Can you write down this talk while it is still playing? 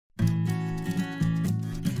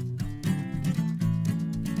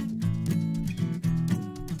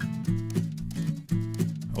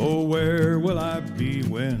Oh, where will I be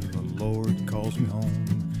when the Lord calls me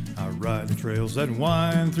home? I ride the trails that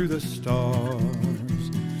wind through the stars.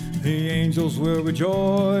 The angels will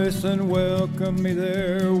rejoice and welcome me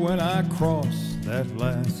there when I cross that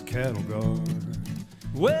last cattle guard.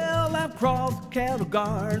 Well, I've crossed cattle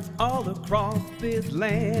guards all across this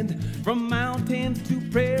land, from mountains to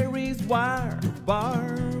prairies wire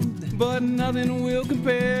barbed. But nothing will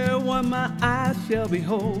compare what my eyes shall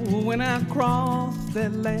behold when I cross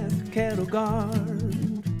that last cattle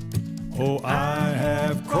guard. Oh, I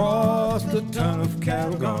have crossed a ton of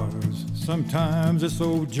cattle guards. Sometimes this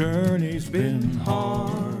old journey's been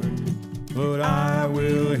hard, but I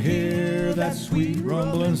will hear that sweet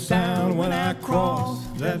rumbling sound when I cross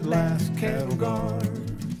that last cattle guard.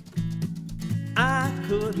 I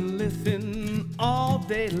could listen all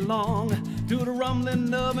day long to the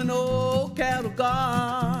rumbling of an old cattle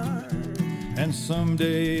guard. And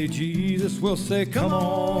someday Jesus will say, come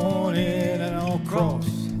on in, and I'll cross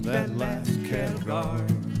that last cattle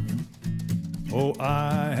guard. Oh,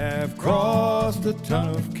 I have crossed a ton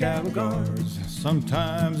of cattle guards.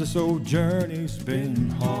 Sometimes this old journey's been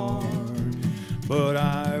hard, but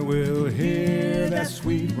I will hear that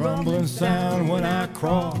sweet rumbling sound when I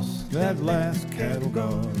cross that last cattle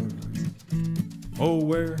guard. Oh,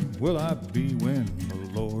 where will I be when the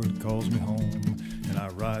Lord calls me home and I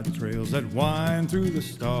ride the trails that wind through the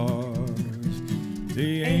stars?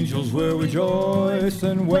 The angels will rejoice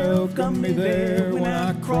and welcome me there when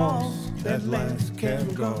I cross that last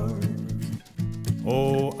cattle guard.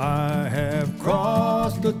 Oh, I have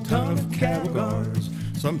crossed a ton of cattle guards.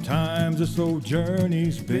 Sometimes this old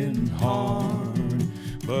journey's been hard,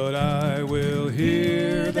 but I will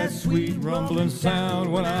hear that sweet rumbling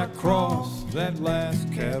sound when I cross that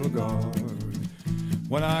last cattle guard.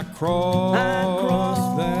 When I cross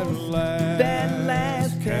that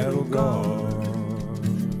last cattle guard.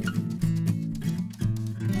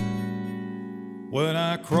 When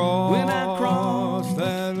I cross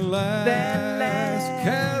that last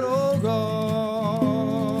cattle